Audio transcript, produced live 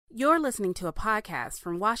You're listening to a podcast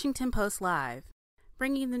from Washington Post Live,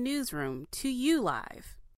 bringing the newsroom to you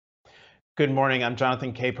live. Good morning. I'm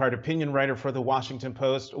Jonathan Capehart, opinion writer for The Washington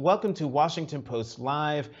Post. Welcome to Washington Post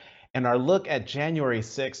Live and our look at January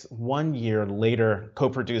 6th, 1 year later,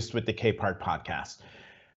 co-produced with the Capehart podcast.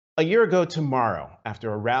 A year ago tomorrow,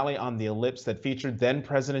 after a rally on the Ellipse that featured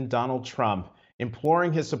then-President Donald Trump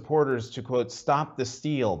imploring his supporters to, quote, stop the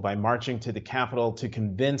steal by marching to the Capitol to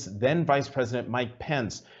convince then-Vice President Mike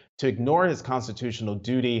Pence to ignore his constitutional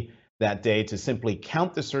duty that day to simply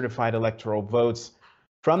count the certified electoral votes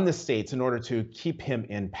from the states in order to keep him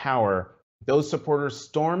in power, those supporters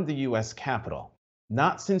stormed the U.S. Capitol.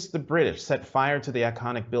 Not since the British set fire to the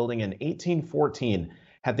iconic building in 1814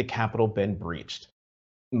 had the Capitol been breached.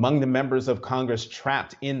 Among the members of Congress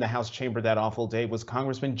trapped in the House chamber that awful day was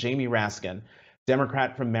Congressman Jamie Raskin,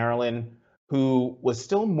 Democrat from Maryland, who was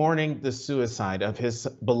still mourning the suicide of his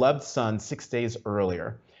beloved son 6 days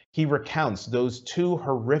earlier. He recounts those two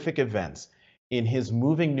horrific events in his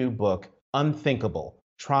moving new book, Unthinkable: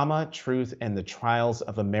 Trauma, Truth, and the Trials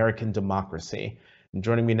of American Democracy. And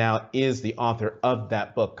joining me now is the author of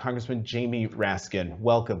that book, Congressman Jamie Raskin.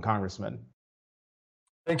 Welcome, Congressman.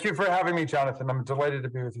 Thank you for having me, Jonathan. I'm delighted to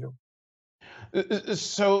be with you.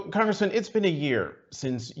 So, Congressman, it's been a year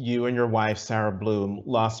since you and your wife, Sarah Bloom,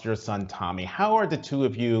 lost your son, Tommy. How are the two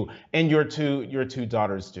of you and your two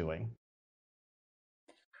daughters doing?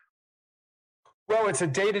 Well, it's a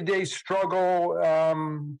day-to-day struggle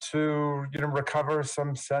to recover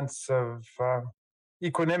some sense of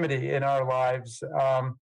equanimity in our lives,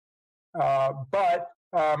 but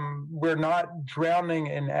we're not drowning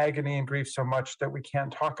in agony and grief so much that we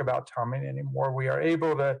can't talk about Tommy anymore. We are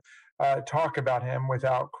able to talk about him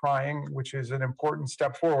without crying, which is an important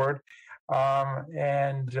step forward.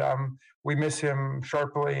 And we miss him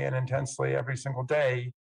sharply and intensely every single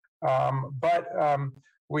day. But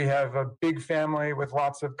we have a big family with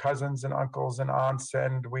lots of cousins and uncles and aunts,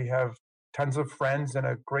 and we have tons of friends and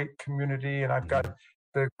a great community. And I've got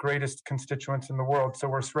the greatest constituents in the world. So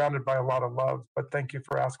we're surrounded by a lot of love. But thank you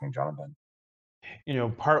for asking, Jonathan. You know,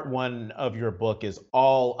 part one of your book is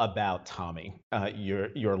all about Tommy.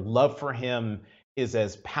 Your love for him is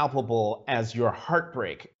as palpable as your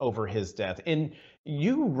heartbreak over his death. And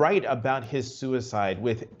you write about his suicide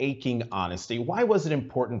with aching honesty. Why was it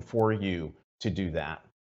important for you to do that?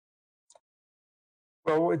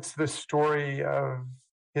 Well, it's the story of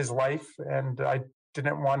his life, and I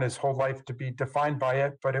didn't want his whole life to be defined by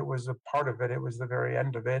it, but it was a part of it. It was the very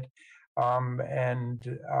end of it.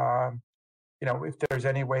 If there's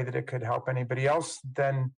any way that it could help anybody else,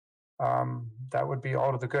 then that would be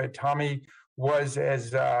all to the good. Tommy was,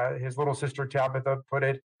 as his little sister Tabitha put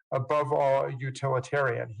it, above all a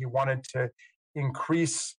utilitarian. He wanted to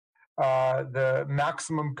increase the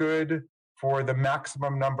maximum good for the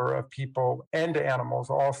maximum number of people and animals,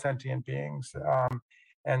 all sentient beings.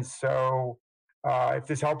 And so if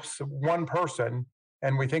this helps one person,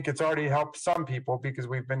 and we think it's already helped some people because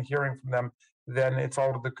we've been hearing from them, then it's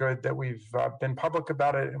all to the good that we've been public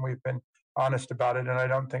about it and we've been honest about it. And I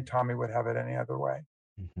don't think Tommy would have it any other way.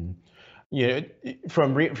 Mm-hmm. Yeah,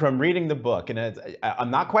 from reading the book, and I'm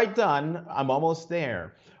not quite done, I'm almost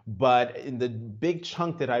there, but in the big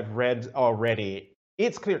chunk that I've read already,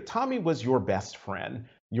 it's clear Tommy was your best friend,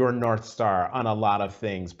 your North Star on a lot of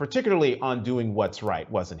things, particularly on doing what's right,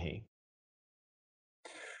 wasn't he?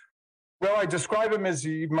 Well, I describe him as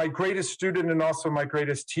my greatest student and also my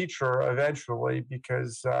greatest teacher eventually,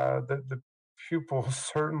 because the pupil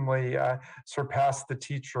certainly surpassed the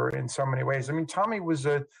teacher in so many ways. I mean, Tommy was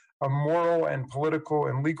a moral and political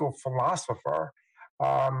and legal philosopher,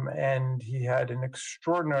 and he had an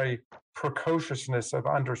extraordinary precociousness of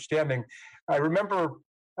understanding. I remember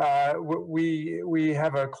we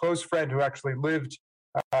have a close friend who actually lived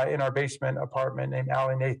in our basement apartment named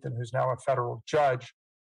Allie Nathan, who's now a federal judge.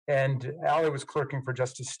 And Allie was clerking for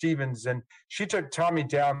Justice Stevens, and she took Tommy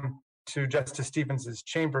down to Justice Stevens's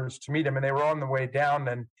chambers to meet him, and they were on the way down,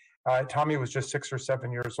 and Tommy was just 6 or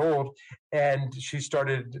 7 years old, and she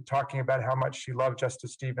started talking about how much she loved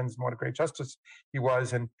Justice Stevens and what a great justice he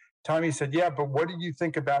was, and Tommy said, yeah, but what do you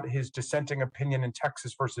think about his dissenting opinion in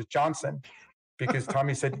Texas versus Johnson? Because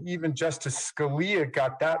Tommy said, even Justice Scalia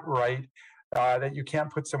got that right, that you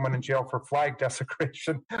can't put someone in jail for flag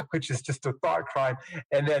desecration, which is just a thought crime.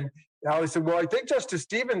 And then Allie said, well, I think Justice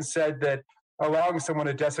Stevens said that allowing someone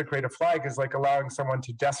to desecrate a flag is like allowing someone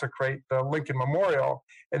to desecrate the Lincoln Memorial.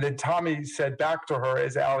 And then Tommy said back to her,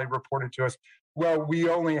 as Allie reported to us, well, we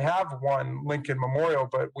only have one Lincoln Memorial,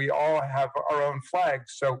 but we all have our own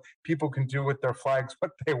flags, so people can do with their flags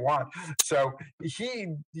what they want. So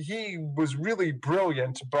he was really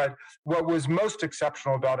brilliant, but what was most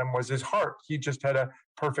exceptional about him was his heart. He just had a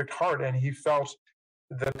perfect heart, and he felt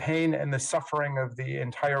the pain and the suffering of the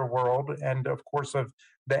entire world, and of course of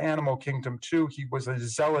the animal kingdom too. He was a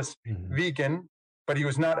zealous vegan, but he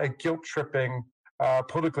was not a guilt-tripping,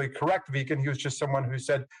 politically correct vegan. He was just someone who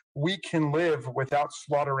said, we can live without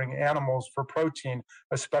slaughtering animals for protein,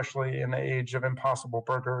 especially in the age of Impossible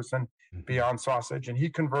Burgers and Beyond Sausage. And he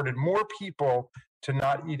converted more people to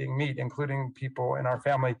not eating meat, including people in our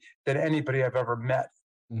family, than anybody I've ever met.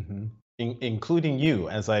 Including you,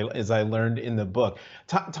 as I learned in the book.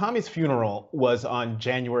 Tommy's funeral was on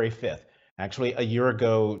January 5th, actually a year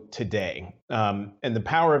ago today. And the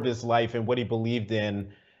power of his life and what he believed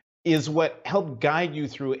in is what helped guide you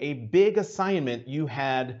through a big assignment you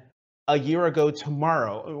had a year ago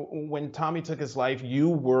tomorrow. When Tommy took his life, you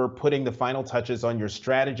were putting the final touches on your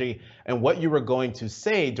strategy and what you were going to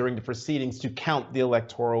say during the proceedings to count the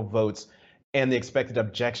electoral votes and the expected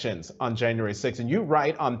objections on January 6th. And you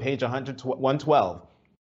write on page 112,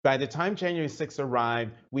 by the time January 6th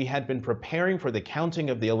arrived, we had been preparing for the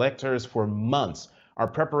counting of the electors for months. Our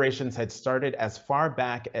preparations had started as far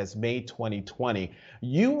back as May 2020.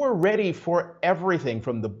 You were ready for everything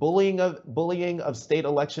from the bullying of state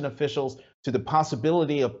election officials to the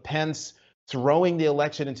possibility of Pence throwing the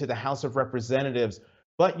election into the House of Representatives.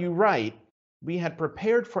 But you write, we had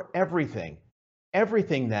prepared for everything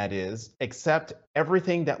that is, except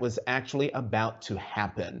everything that was actually about to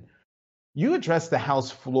happen. You addressed the House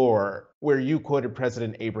floor where you quoted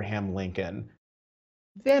President Abraham Lincoln.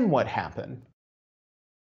 Then what happened?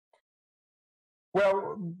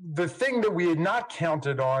 Well, the thing that we had not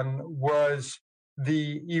counted on was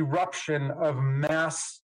the eruption of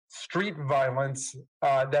mass street violence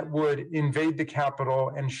that would invade the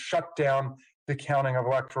Capitol and shut down the counting of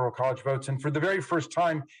electoral college votes, and for the very first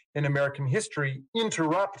time in American history,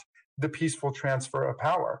 interrupt the peaceful transfer of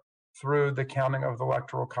power through the counting of the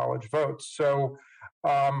electoral college votes. So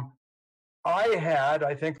I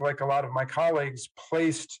think like a lot of my colleagues,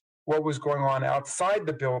 placed what was going on outside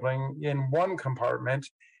the building in one compartment,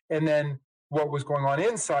 and then what was going on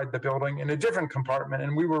inside the building in a different compartment.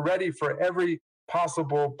 And we were ready for every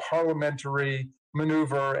possible parliamentary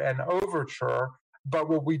maneuver and overture. But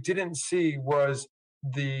what we didn't see was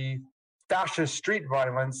the fascist street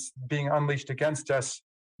violence being unleashed against us,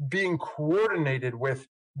 being coordinated with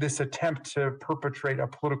this attempt to perpetrate a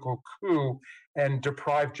political coup and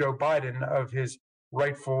deprive Joe Biden of his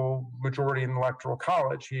rightful majority in the Electoral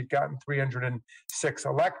College. He had gotten 306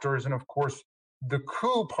 electors. And of course, the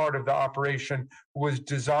coup part of the operation was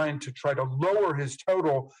designed to try to lower his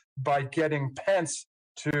total by getting Pence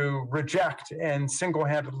to reject and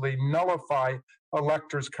single-handedly nullify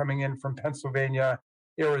electors coming in from Pennsylvania,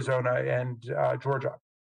 Arizona, and Georgia.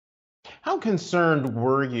 How concerned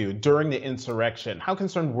were you during the insurrection? How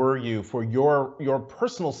concerned were you for your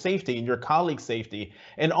personal safety and your colleagues' safety,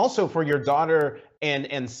 and also for your daughter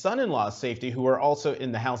and son-in-law's safety, who were also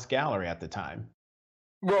in the House gallery at the time?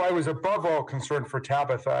 Well, I was above all concerned for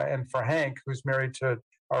Tabitha and for Hank, who's married to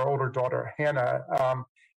our older daughter, Hannah.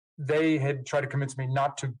 They had tried to convince me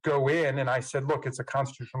not to go in, and I said, look, it's a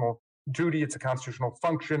constitutional duty, it's a constitutional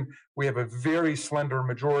function. We have a very slender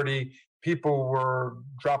majority. People were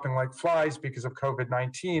dropping like flies because of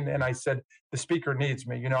COVID-19. And I said, the speaker needs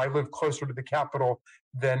me. You know, I live closer to the Capitol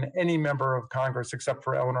than any member of Congress, except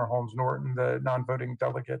for Eleanor Holmes Norton, the non-voting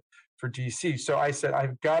delegate for DC. So I said,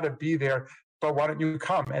 I've got to be there, but why don't you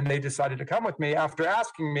come? And they decided to come with me after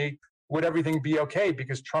asking me, would everything be okay?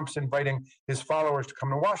 Because Trump's inviting his followers to come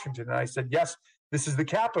to Washington. And I said, yes, this is the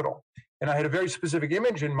Capitol. And I had a very specific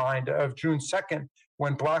image in mind of June 2nd,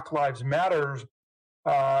 when Black Lives Matter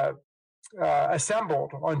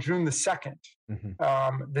assembled on June the 2nd,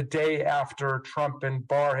 the day after Trump and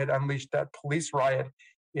Barr had unleashed that police riot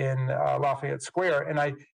in Lafayette Square. And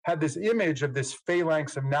I had this image of this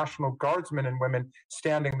phalanx of National Guardsmen and women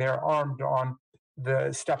standing there armed on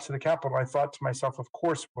the steps of the Capitol. I thought to myself, of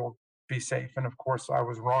course we'll be safe. And of course I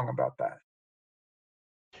was wrong about that.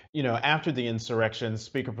 You know, after the insurrection,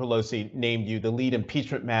 Speaker Pelosi named you the lead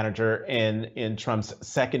impeachment manager in Trump's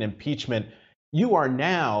second impeachment. You are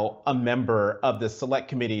now a member of the Select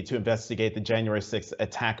Committee to investigate the January 6th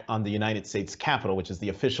attack on the United States Capitol, which is the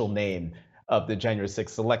official name of the January 6th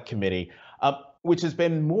Select Committee, which has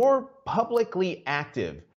been more publicly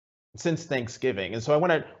active since Thanksgiving. And so I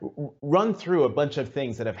want to run through a bunch of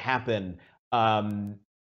things that have happened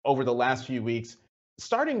over the last few weeks,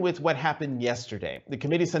 Starting with what happened yesterday, the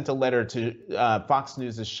committee sent a letter to Fox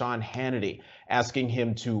News' Sean Hannity asking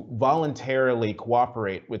him to voluntarily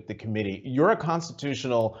cooperate with the committee. You're a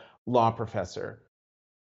constitutional law professor.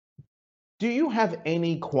 Do you have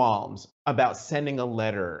any qualms about sending a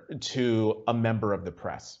letter to a member of the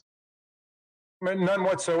press? None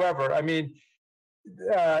whatsoever. I mean,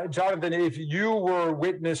 Jonathan, if you were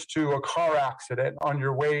witness to a car accident on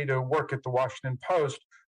your way to work at the Washington Post,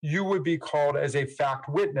 you would be called as a fact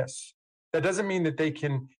witness. That doesn't mean that they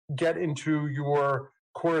can get into your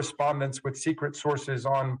correspondence with secret sources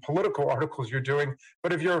on political articles you're doing.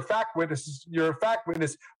 But if you're a fact witness, you're a fact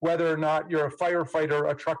witness, whether or not you're a firefighter,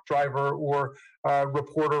 a truck driver, or a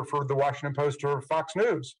reporter for the Washington Post or Fox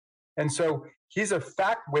News. And so he's a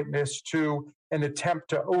fact witness to an attempt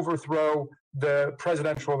to overthrow the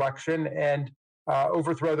presidential election and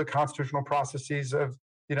overthrow the constitutional processes of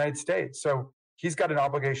the United States. So he's got an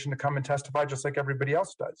obligation to come and testify just like everybody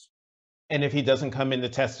else does. And if he doesn't come in to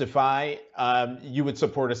testify, you would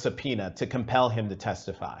support a subpoena to compel him to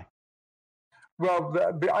testify? Well,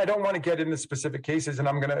 I don't want to get into specific cases, and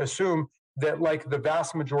I'm going to assume that, like the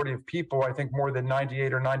vast majority of people, I think more than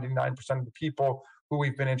 98 or 99% of the people who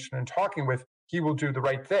we've been interested in talking with, he will do the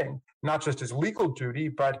right thing, not just his legal duty,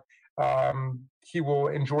 but he will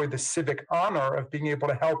enjoy the civic honor of being able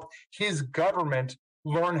to help his government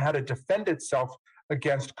learn how to defend itself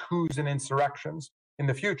against coups and insurrections in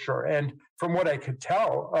the future. And from what I could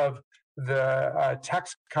tell of the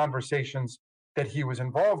text conversations that he was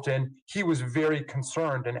involved in, he was very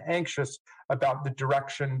concerned and anxious about the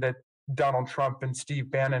direction that Donald Trump and Steve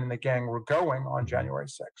Bannon and the gang were going on January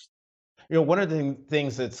 6th. You know, one of the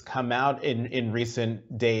things that's come out in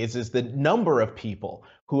recent days is the number of people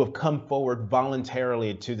who have come forward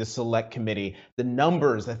voluntarily to the select committee, the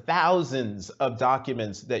numbers, the thousands of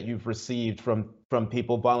documents that you've received from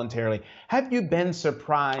people voluntarily. Have you been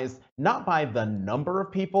surprised, not by the number of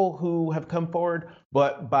people who have come forward,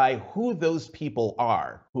 but by who those people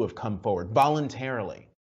are who have come forward voluntarily?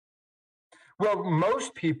 Well,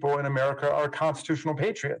 most people in America are constitutional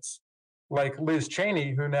patriots, like Liz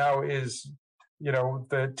Cheney, who now is,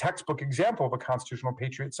 the textbook example of a constitutional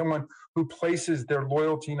patriot, someone who places their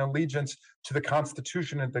loyalty and allegiance to the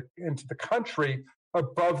Constitution and to the country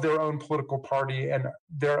above their own political party and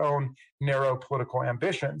their own narrow political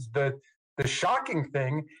ambitions. The shocking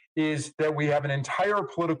thing is that we have an entire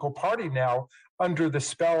political party now under the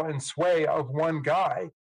spell and sway of one guy.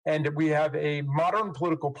 And we have a modern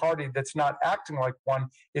political party that's not acting like one,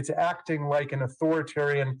 it's acting like an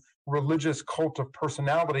authoritarian religious cult of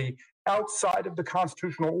personality outside of the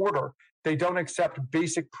constitutional order. They don't accept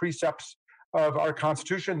basic precepts of our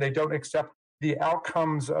Constitution. They don't accept the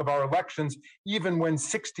outcomes of our elections, even when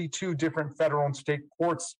 62 different federal and state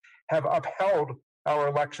courts have upheld our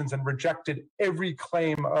elections and rejected every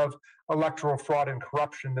claim of electoral fraud and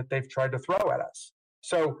corruption that they've tried to throw at us.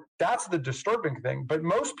 So that's the disturbing thing. But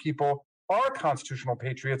most people are constitutional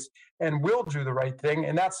patriots and will do the right thing.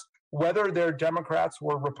 And that's whether they're Democrats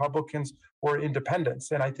or Republicans or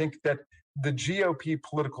independents. And I think that the GOP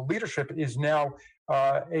political leadership is now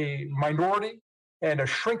a minority and a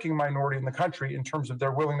shrinking minority in the country in terms of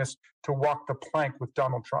their willingness to walk the plank with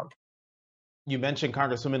Donald Trump. You mentioned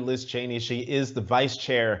Congresswoman Liz Cheney. She is the vice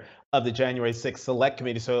chair of the January 6th Select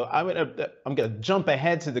Committee. So I'm going to jump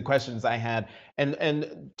ahead to the questions I had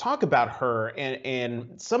and talk about her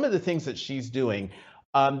and some of the things that she's doing.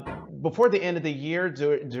 Before the end of the year,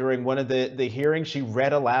 during one of the hearings, she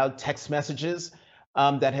read aloud text messages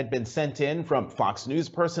that had been sent in from Fox News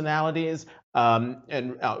personalities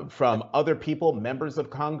and from other people, members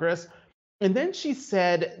of Congress. And then she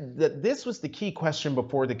said that this was the key question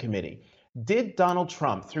before the committee. Did Donald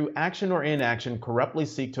Trump, through action or inaction, corruptly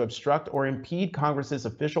seek to obstruct or impede Congress's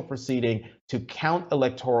official proceeding to count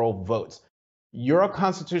electoral votes? You're a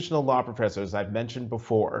constitutional law professor, as I've mentioned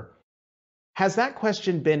before. Has that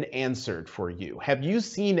question been answered for you? Have you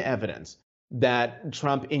seen evidence that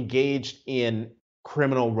Trump engaged in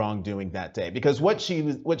criminal wrongdoing that day? Because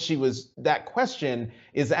that question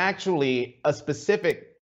is actually a specific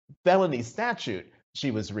felony statute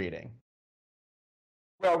she was reading.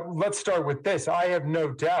 Well, let's start with this. I have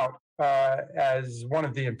no doubt, as one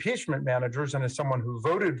of the impeachment managers and as someone who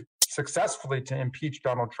voted successfully to impeach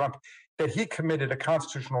Donald Trump, that he committed a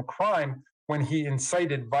constitutional crime when he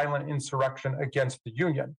incited violent insurrection against the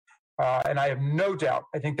Union. And I have no doubt,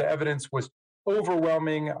 I think the evidence was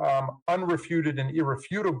overwhelming, unrefuted and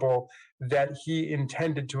irrefutable that he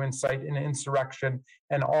intended to incite an insurrection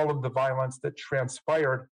and all of the violence that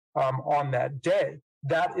transpired on that day.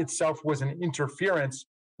 That itself was an interference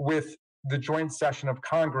with the joint session of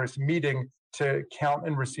Congress meeting to count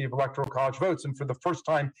and receive electoral college votes. And for the first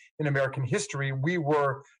time in American history, we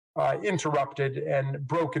were interrupted and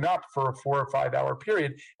broken up for a 4 or 5 hour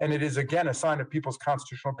period. And it is, again, a sign of people's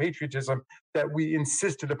constitutional patriotism that we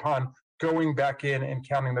insisted upon going back in and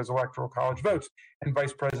counting those electoral college votes. And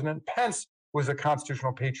Vice President Pence was a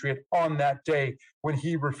constitutional patriot on that day when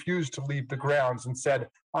he refused to leave the grounds and said,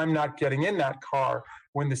 I'm not getting in that car,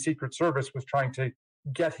 when the Secret Service was trying to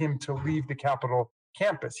get him to leave the Capitol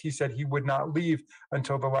campus. He said he would not leave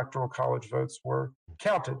until the electoral college votes were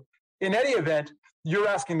counted. In any event, you're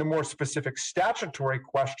asking the more specific statutory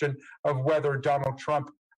question of whether Donald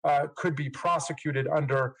Trump could be prosecuted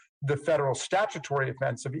under the federal statutory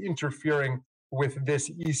offense of interfering with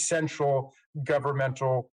this essential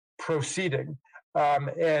governmental proceeding.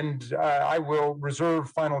 I will reserve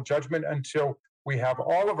final judgment until we have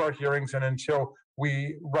all of our hearings and until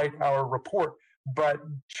we write our report. But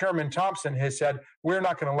Chairman Thompson has said, we're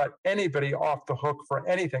not going to let anybody off the hook for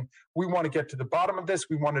anything. We want to get to the bottom of this.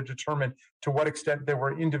 We want to determine to what extent there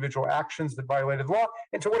were individual actions that violated law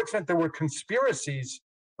and to what extent there were conspiracies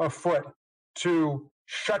afoot to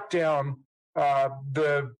shut down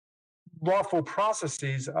the lawful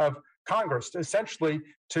processes of Congress, essentially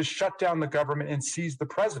to shut down the government and seize the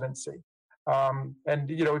presidency.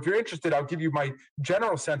 If you're interested, I'll give you my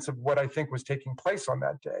general sense of what I think was taking place on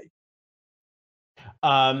that day.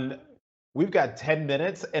 We've got 10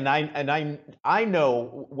 minutes, and I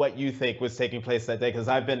know what you think was taking place that day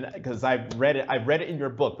because I've read it in your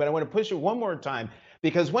book. But I want to push you one more time,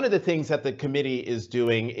 because one of the things that the committee is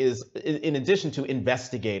doing is, in addition to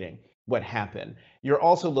investigating what happened, you're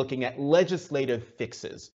also looking at legislative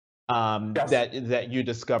fixes Yes. that you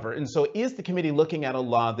discover. And so, is the committee looking at a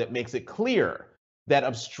law that makes it clear that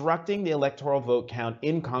obstructing the electoral vote count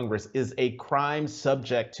in Congress is a crime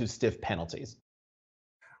subject to stiff penalties?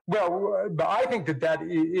 Well, I think that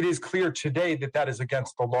it is clear today that is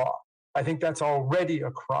against the law. I think that's already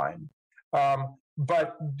a crime.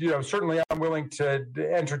 But certainly I'm willing to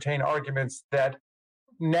entertain arguments that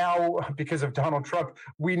now, because of Donald Trump,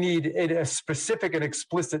 we need a specific and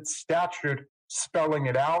explicit statute spelling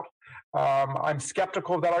it out. I'm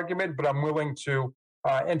skeptical of that argument, but I'm willing to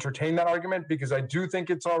entertain that argument because I do think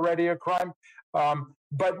it's already a crime.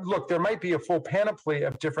 But look, there might be a full panoply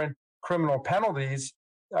of different criminal penalties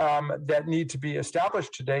that need to be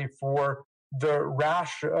established today for the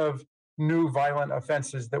rash of new violent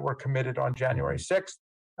offenses that were committed on January 6th.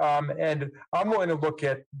 And I'm willing to look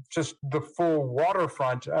at just the full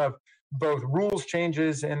waterfront of both rules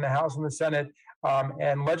changes in the House and the Senate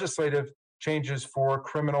and legislative changes for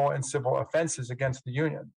criminal and civil offenses against the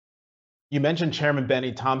Union. You mentioned Chairman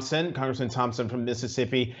Benny Thompson, Congressman Thompson from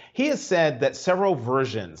Mississippi. He has said that several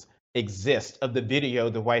versions exist of the video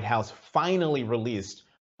the White House finally released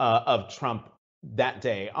of Trump that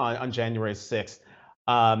day on January 6th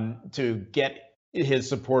to get his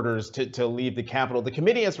supporters to leave the Capitol. The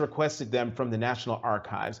committee has requested them from the National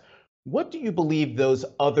Archives. What do you believe those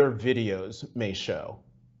other videos may show?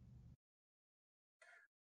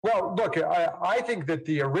 Well, look, I think that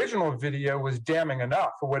the original video was damning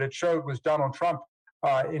enough. What it showed was Donald Trump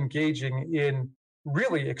engaging in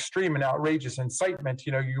really extreme and outrageous incitement.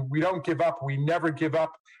 We don't give up. We never give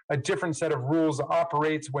up. A different set of rules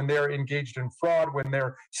operates when they're engaged in fraud, when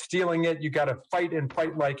they're stealing it. You got to fight and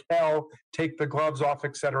fight like hell, take the gloves off,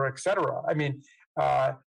 et cetera, et cetera. I mean,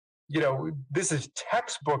 this is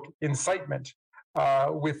textbook incitement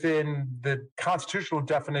within the constitutional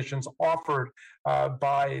definitions offered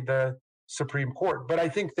by the Supreme Court. But I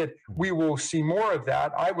think that we will see more of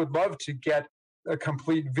that. I would love to get a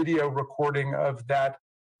complete video recording of that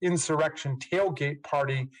insurrection tailgate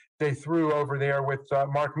party they threw over there with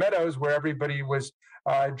Mark Meadows, where everybody was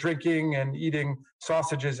drinking and eating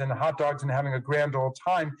sausages and hot dogs and having a grand old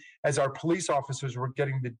time as our police officers were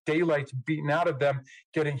getting the daylight beaten out of them,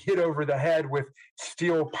 getting hit over the head with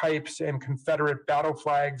steel pipes and Confederate battle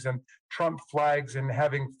flags and Trump flags and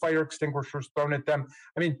having fire extinguishers thrown at them.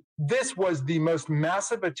 I mean, this was the most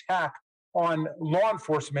massive attack on law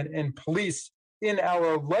enforcement and police in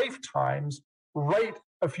our lifetimes, right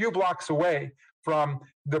a few blocks away from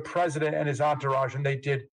the president and his entourage, and they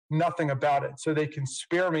did nothing about it. So they can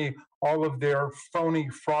spare me all of their phony,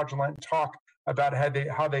 fraudulent talk about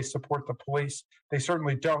how they support the police. They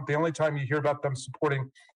certainly don't. The only time you hear about them supporting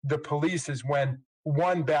the police is when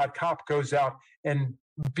one bad cop goes out and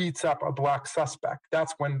beats up a black suspect.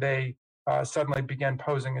 That's when they suddenly began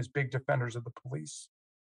posing as big defenders of the police.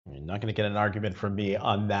 You're not going to get an argument from me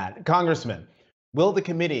on that. Congressman, will the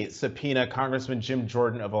committee subpoena Congressman Jim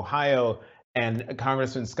Jordan of Ohio and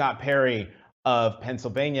Congressman Scott Perry of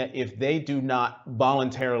Pennsylvania if they do not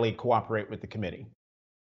voluntarily cooperate with the committee?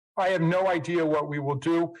 I have no idea what we will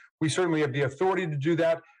do. We certainly have the authority to do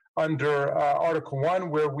that under Article 1,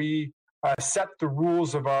 where we set the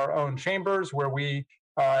rules of our own chambers, where we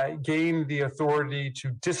gain the authority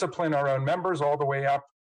to discipline our own members all the way up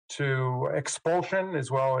to expulsion,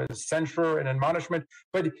 as well as censure and admonishment.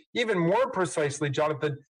 But even more precisely,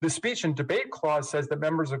 Jonathan, the speech and debate clause says that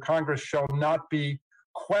members of Congress shall not be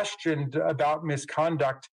questioned about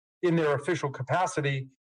misconduct in their official capacity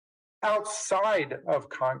outside of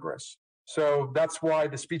Congress. So that's why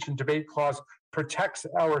the speech and debate clause protects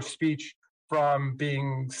our speech from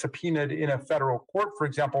being subpoenaed in a federal court, for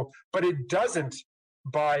example, but it doesn't,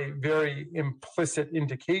 by very implicit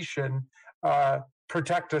indication,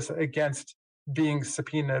 protect us against being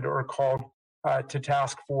subpoenaed or called to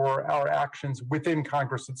task for our actions within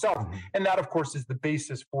Congress itself. Mm-hmm. And that, of course, is the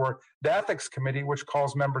basis for the Ethics Committee, which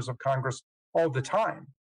calls members of Congress all the time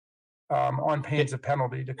on pains of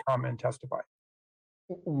penalty to come and testify.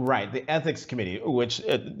 Right, the Ethics Committee, which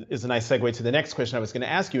is a nice segue to the next question I was going to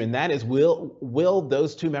ask you, and that is, will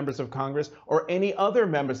those two members of Congress or any other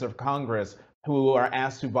members of Congress who are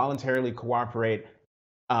asked to voluntarily cooperate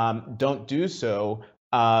don't do so,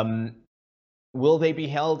 will they be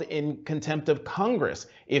held in contempt of Congress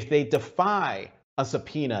if they defy a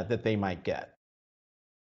subpoena that they might get?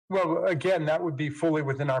 Well, again, that would be fully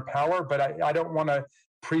within our power, but I don't want to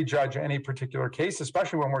prejudge any particular case,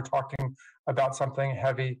 especially when we're talking about something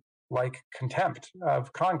heavy like contempt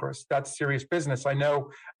of Congress. That's serious business. I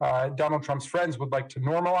know Donald Trump's friends would like to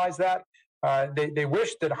normalize that. They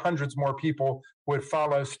wish that hundreds more people would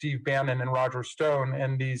follow Steve Bannon and Roger Stone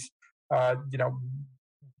and these,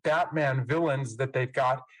 Batman villains that they've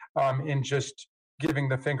got in just giving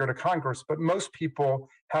the finger to Congress. But most people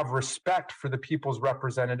have respect for the people's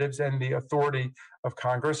representatives and the authority of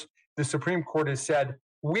Congress. The Supreme Court has said,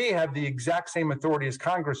 we have the exact same authority as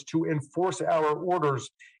Congress to enforce our orders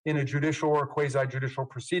in a judicial or quasi-judicial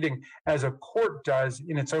proceeding as a court does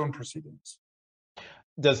in its own proceedings.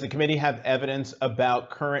 Does the committee have evidence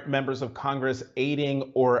about current members of Congress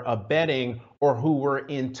aiding or abetting or who were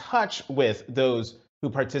in touch with those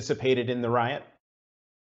who participated in the riot?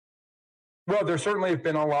 Well, there certainly have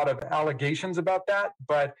been a lot of allegations about that,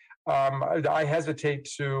 but I hesitate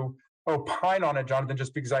to opine on it, Jonathan,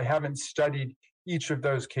 just because I haven't studied each of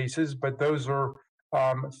those cases, but those are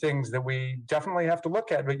things that we definitely have to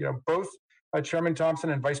look at. But both Chairman Thompson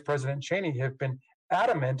and Vice President Cheney have been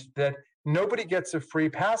adamant that nobody gets a free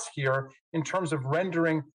pass here in terms of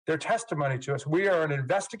rendering their testimony to us. We are an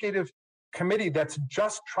investigative committee that's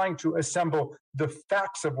just trying to assemble the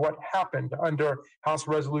facts of what happened under House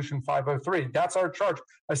Resolution 503. That's our charge.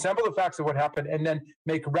 Assemble the facts of what happened and then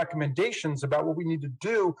make recommendations about what we need to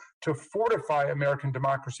do to fortify American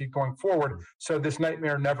democracy going forward so this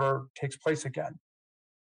nightmare never takes place again.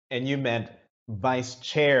 And you meant Vice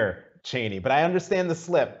Chair Cheney, but I understand the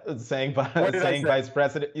slip saying Vice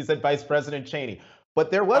President. You said Vice President Cheney, but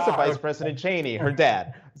there was a Vice President Cheney, her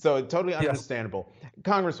dad. So totally understandable. Yes.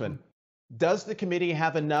 Congressman, does the committee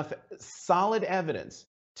have enough solid evidence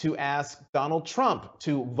to ask Donald Trump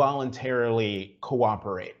to voluntarily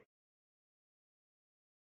cooperate?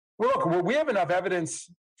 Well, look, we have enough evidence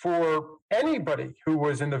for anybody who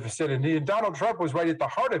was in the vicinity, and Donald Trump was right at the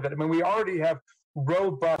heart of it. I mean, we already have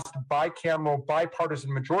robust bicameral,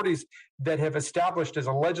 bipartisan majorities that have established as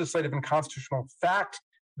a legislative and constitutional fact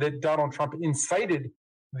that Donald Trump incited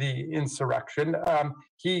the insurrection.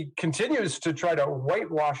 He continues to try to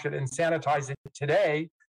whitewash it and sanitize it today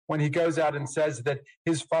when he goes out and says that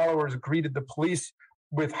his followers greeted the police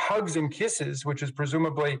with hugs and kisses, which is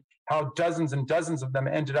presumably how dozens and dozens of them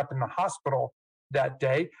ended up in the hospital that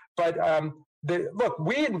day. But look,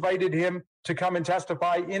 we invited him to come and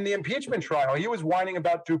testify in the impeachment trial. He was whining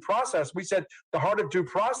about due process. We said the heart of due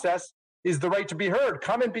process is the right to be heard.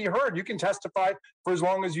 Come and be heard. You can testify for as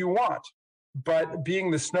long as you want. But being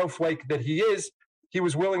the snowflake that he is, he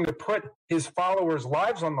was willing to put his followers'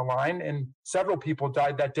 lives on the line, and several people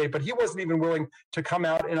died that day. But he wasn't even willing to come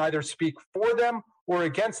out and either speak for them or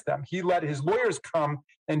against them. He let his lawyers come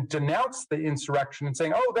and denounce the insurrection and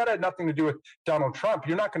saying, oh, that had nothing to do with Donald Trump.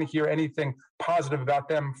 You're not going to hear anything positive about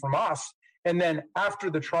them from us. And then after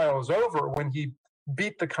the trial is over, when he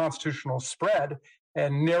beat the constitutional spread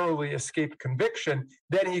and narrowly escaped conviction,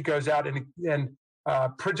 then he goes out and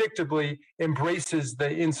predictably embraces the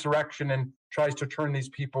insurrection and tries to turn these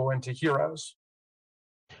people into heroes.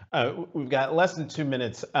 We've got less than 2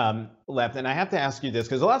 minutes left, and I have to ask you this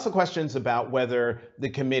because lots of questions about whether the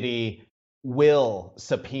committee will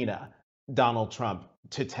subpoena Donald Trump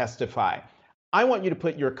to testify. I want you to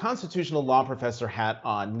put your constitutional law professor hat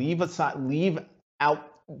on, leave out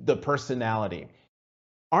the personality.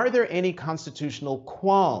 Are there any constitutional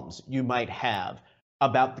qualms you might have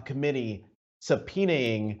about the committee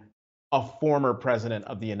subpoenaing a former president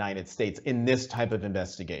of the United States in this type of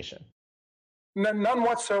investigation? None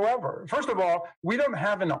whatsoever. First of all, we don't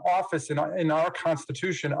have an office in our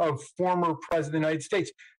Constitution of former president of the United States.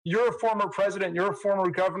 You're a former president, you're a former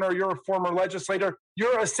governor, you're a former legislator,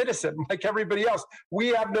 you're a citizen like everybody else. We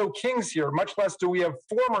have no kings here, much less do we have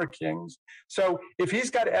former kings. So if he's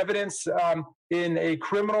got evidence in a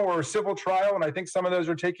criminal or a civil trial, and I think some of those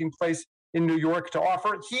are taking place in New York to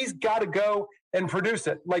offer, he's got to go and produce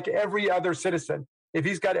it like every other citizen. If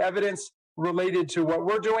he's got evidence related to what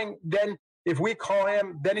we're doing, then if we call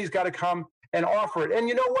him, then he's got to come and offer it. And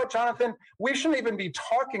you know what, Jonathan? We shouldn't even be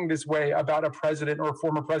talking this way about a president or a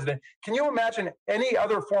former president. Can you imagine any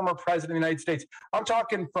other former president of the United States? I'm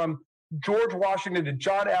talking from George Washington to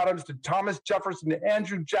John Adams to Thomas Jefferson to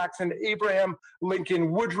Andrew Jackson, Abraham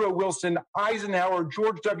Lincoln, Woodrow Wilson, Eisenhower,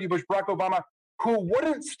 George W. Bush, Barack Obama, who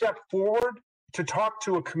wouldn't step forward to talk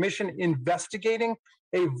to a commission investigating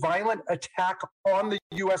a violent attack on the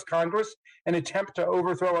U.S. Congress, an attempt to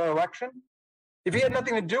overthrow our election? If he had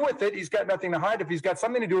nothing to do with it, he's got nothing to hide. If he's got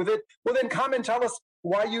something to do with it, well, then come and tell us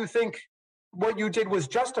why you think what you did was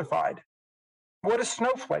justified. What a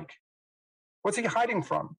snowflake. What's he hiding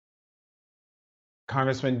from?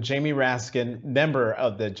 Congressman Jamie Raskin, member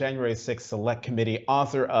of the January 6th Select Committee,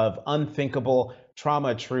 author of Unthinkable,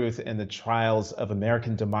 Trauma, Truth, and the Trials of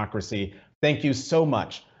American Democracy. Thank you so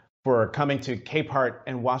much for coming to Capehart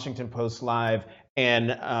and Washington Post Live.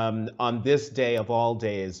 And on this day of all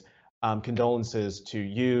days, condolences to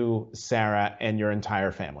you, Sarah, and your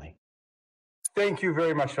entire family. Thank you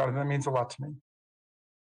very much, Jonathan. That means a lot to me.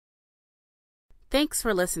 Thanks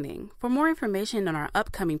for listening. For more information on our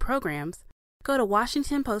upcoming programs, go to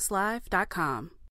WashingtonPostLive.com.